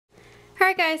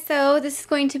Alright guys, so this is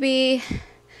going to be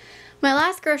my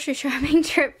last grocery shopping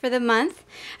trip for the month.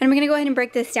 And I'm going to go ahead and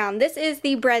break this down. This is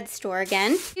the bread store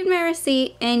again. Here's my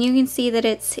receipt and you can see that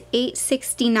it's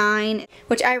 $8.69,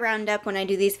 which I round up when I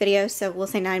do these videos, so we'll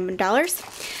say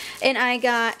 $9. And I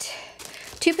got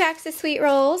 2 packs of sweet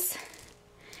rolls,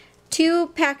 2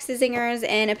 packs of zingers,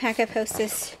 and a pack of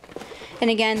Hostess.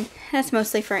 And again, that's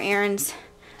mostly for Aaron's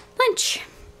lunch.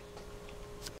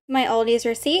 My Aldi's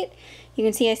receipt. You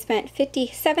can see I spent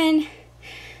 $57.38,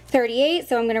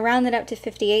 so I'm going to round it up to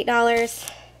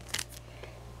 $58.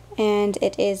 And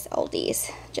it is Aldi's,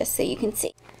 just so you can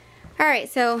see. Alright,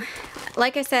 so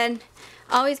like I said,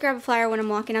 always grab a flyer when I'm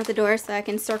walking out the door so I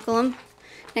can circle them.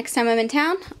 Next time I'm in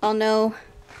town, I'll know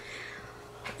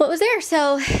what was there.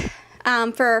 So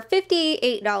for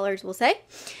 $58, we'll say,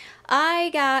 I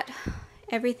got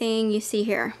everything you see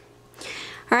here.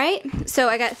 Alright, so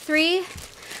I got 3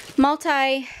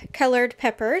 multi-colored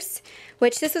peppers,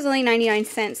 which this was only 99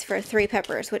 cents for 3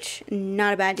 peppers, which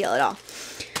not a bad deal at all.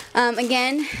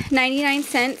 Again, 99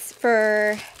 cents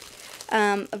for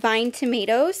vine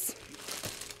tomatoes.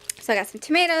 So I got some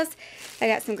tomatoes, I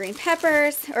got some green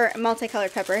peppers, or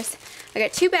multicolored peppers. I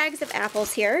got 2 bags of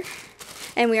apples here,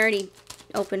 and we already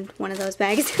opened one of those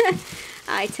bags.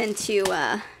 I tend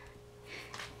to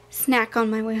snack on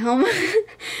my way home.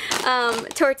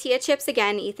 Tortilla chips,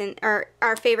 again, Ethan, are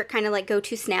our favorite kind of like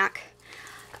go-to snack.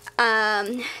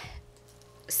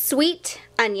 Sweet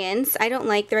onions. I don't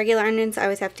like the regular onions. I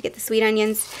always have to get the sweet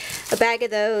onions. A bag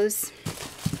of those.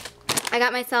 I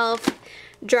got myself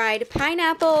dried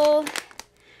pineapple,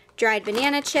 dried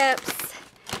banana chips.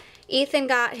 Ethan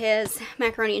got his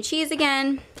macaroni and cheese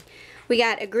again. We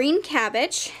got a green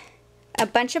cabbage, a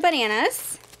bunch of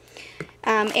bananas,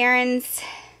 Aaron's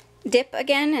dip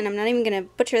again, and I'm not even going to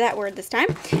butcher that word this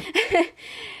time.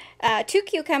 2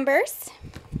 cucumbers,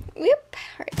 whoop,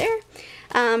 right there.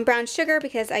 Brown sugar,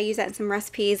 because I use that in some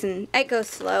recipes and it goes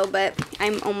slow, but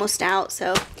I'm almost out,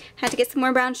 so had to get some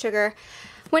more brown sugar.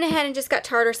 Went ahead and just got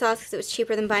tartar sauce because it was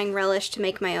cheaper than buying relish to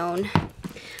make my own.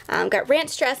 Got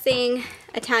ranch dressing,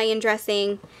 Italian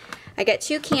dressing. I got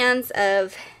 2 cans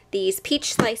of these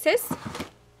peach slices.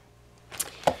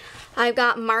 I've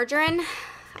got margarine.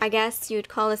 I guess you'd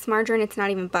call this margarine. It's not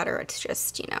even butter. It's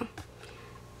just, you know,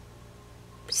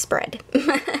 spread.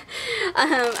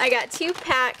 I got 2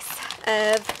 packs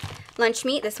of lunch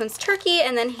meat. This one's turkey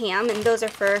and then ham, and those are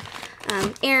for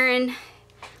Aaron,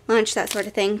 lunch, that sort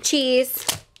of thing. Cheese,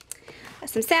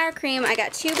 some sour cream. I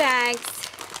got 2 bags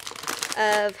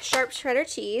of sharp cheddar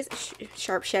cheese.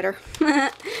 Sharp cheddar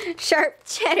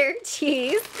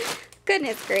cheese.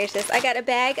 Goodness gracious. I got a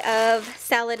bag of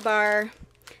salad bar,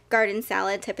 garden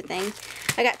salad type of thing.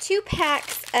 I got 2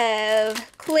 packs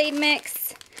of Kool-Aid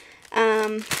mix.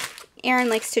 Aaron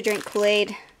likes to drink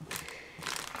Kool-Aid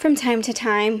from time to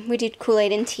time. We do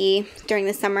Kool-Aid and tea during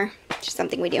the summer, which is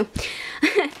something we do.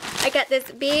 I got this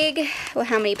big, well,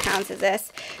 how many pounds is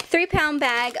this? 3-pound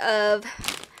bag of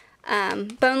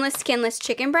boneless, skinless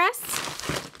chicken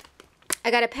breasts.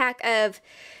 I got a pack of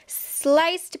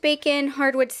sliced bacon,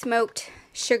 hardwood smoked,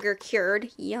 sugar cured.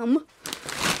 Yum.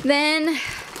 Then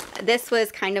this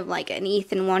was kind of like an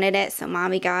Ethan wanted it, so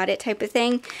mommy got it type of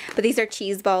thing. But these are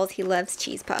cheese balls. He loves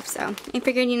cheese puffs, so I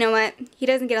figured, you know what? He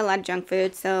doesn't get a lot of junk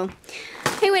food, so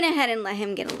I went ahead and let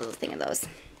him get a little thing of those.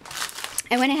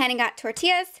 I went ahead and got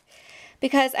tortillas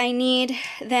because I need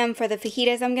them for the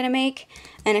fajitas I'm going to make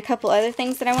and a couple other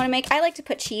things that I want to make. I like to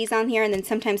put cheese on here and then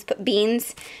sometimes put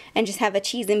beans and just have a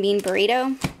cheese and bean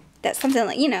burrito. That's something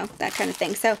like, you know, that kind of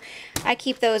thing. So I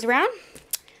keep those around.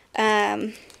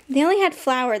 They only had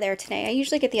flour there today. I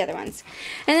usually get the other ones.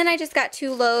 And then I just got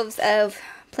 2 loaves of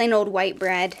plain old white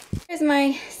bread. Here's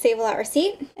my Save-A-Lot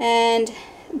receipt. And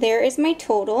there is my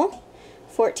total,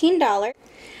 $14.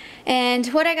 And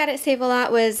what I got at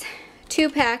Save-A-Lot was 2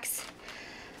 packs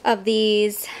of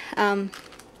these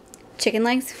chicken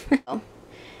legs.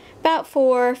 About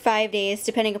 4 or 5 days,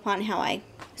 depending upon how I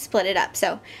split it up.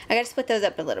 So I got to split those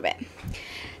up a little bit.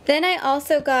 Then I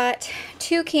also got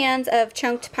 2 cans of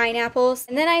chunked pineapples.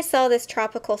 And then I saw this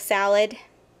tropical salad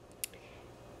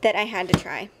that I had to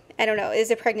try. I don't know, it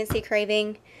was a pregnancy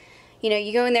craving. You know,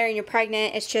 you go in there and you're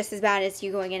pregnant, it's just as bad as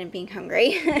you going in and being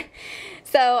hungry.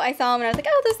 So I saw them and I was like,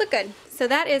 oh, those look good. So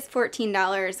that is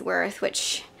 $14 worth,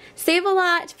 which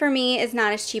Save-A-Lot for me is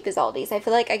not as cheap as Aldi's. I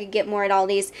feel like I could get more at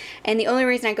Aldi's, and the only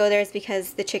reason I go there is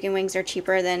because the chicken wings are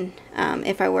cheaper than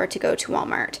if I were to go to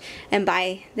Walmart and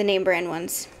buy the name brand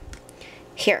ones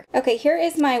here. Okay, here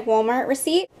is my Walmart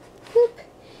receipt. Whoop.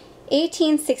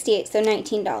 $18.68, so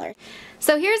 $19.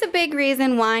 So here's a big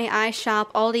reason why I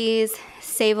shop Aldi's,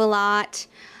 Save-A-Lot,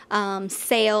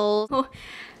 sales.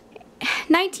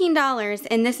 $19,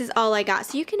 and this is all I got.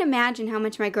 So you can imagine how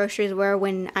much my groceries were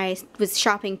when I was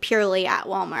shopping purely at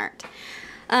Walmart.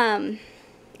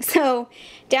 So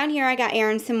down here I got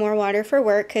Aaron some more water for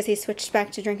work because he switched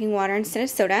back to drinking water instead of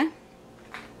soda.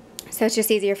 So it's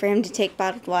just easier for him to take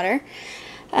bottled water.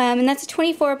 And that's a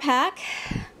 24 pack.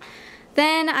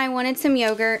 Then I wanted some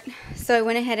yogurt, so I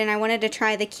went ahead and I wanted to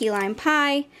try the key lime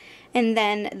pie and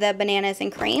then the bananas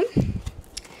and cream.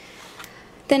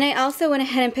 Then I also went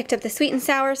ahead and picked up the sweet and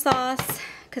sour sauce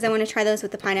because I want to try those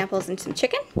with the pineapples and some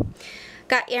chicken.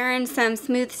 Got Aaron some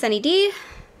Smooth Sunny D.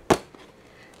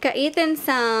 Got Ethan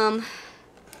some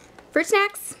fruit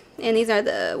snacks, and these are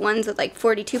the ones with like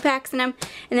 42 packs in them,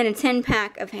 and then a 10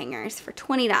 pack of hangers for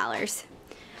 $20.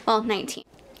 Well, $19.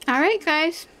 Alright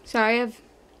guys, sorry I've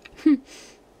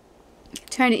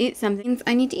trying to eat something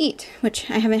I need to eat, which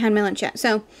I haven't had my lunch yet.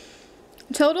 So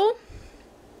total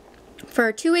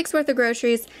for 2 weeks worth of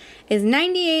groceries is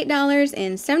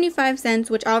 $98.75,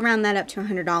 which I'll round that up to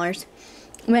 $100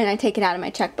 when I take it out of my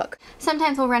checkbook.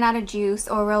 Sometimes we'll run out of juice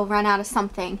or we'll run out of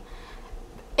something,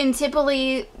 and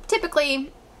typically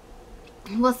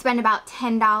we'll spend about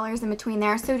 $10 in between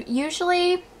there. So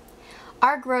usually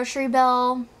our grocery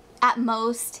bill at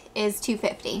most is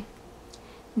 $250.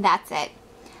 That's it.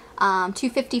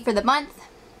 $250 for the month,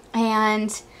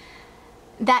 and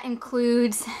that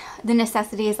includes the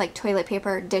necessities like toilet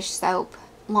paper, dish soap,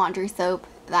 laundry soap,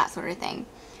 that sort of thing.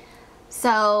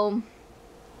 So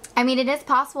I mean, it is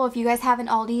possible if you guys have an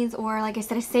Aldi's or, like I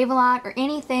said, a Save-A-Lot or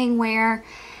anything where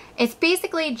it's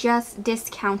basically just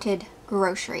discounted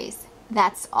groceries.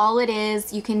 That's all it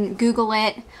is. You can Google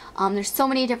it. There's so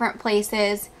many different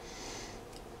places.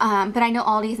 But I know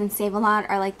Aldi's and Save-A-Lot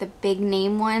are like the big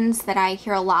name ones that I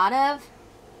hear a lot of.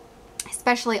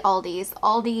 Especially Aldi's.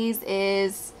 Aldi's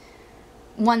is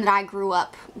one that I grew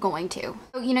up going to.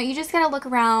 So, you know, you just gotta look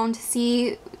around,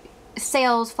 see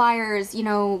sales, flyers, you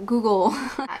know, Google.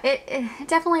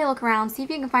 Definitely look around, see if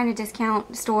you can find a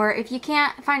discount store. If you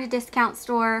can't find a discount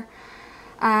store,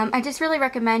 I just really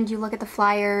recommend you look at the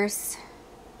flyers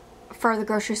for the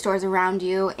grocery stores around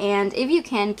you, and if you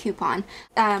can, coupon.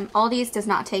 Aldi's does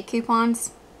not take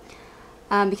coupons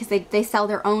because they sell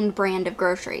their own brand of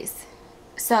groceries.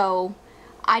 So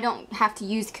I don't have to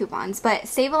use coupons, but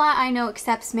Save-A-Lot I know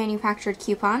accepts manufactured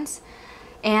coupons.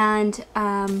 And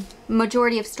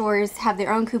majority of stores have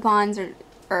their own coupons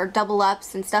or double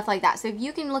ups and stuff like that. So if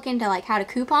you can look into like how to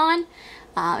coupon,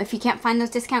 if you can't find those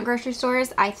discount grocery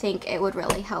stores, I think it would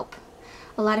really help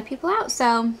a lot of people out.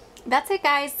 So that's it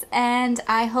guys, and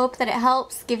I hope that it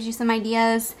helps, gives you some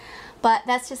ideas. But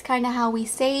that's just kind of how we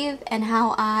save and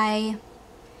how I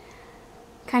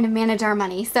kind of manage our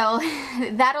money. So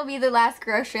that'll be the last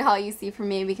grocery haul you see from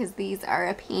me, because these are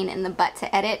a pain in the butt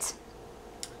to edit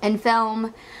and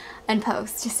film and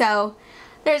post. So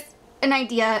there's an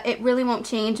idea. It really won't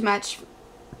change much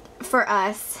for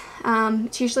us.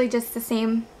 It's usually just the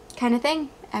same kind of thing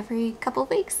every couple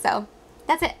of weeks. So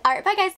that's it. Alright, bye guys.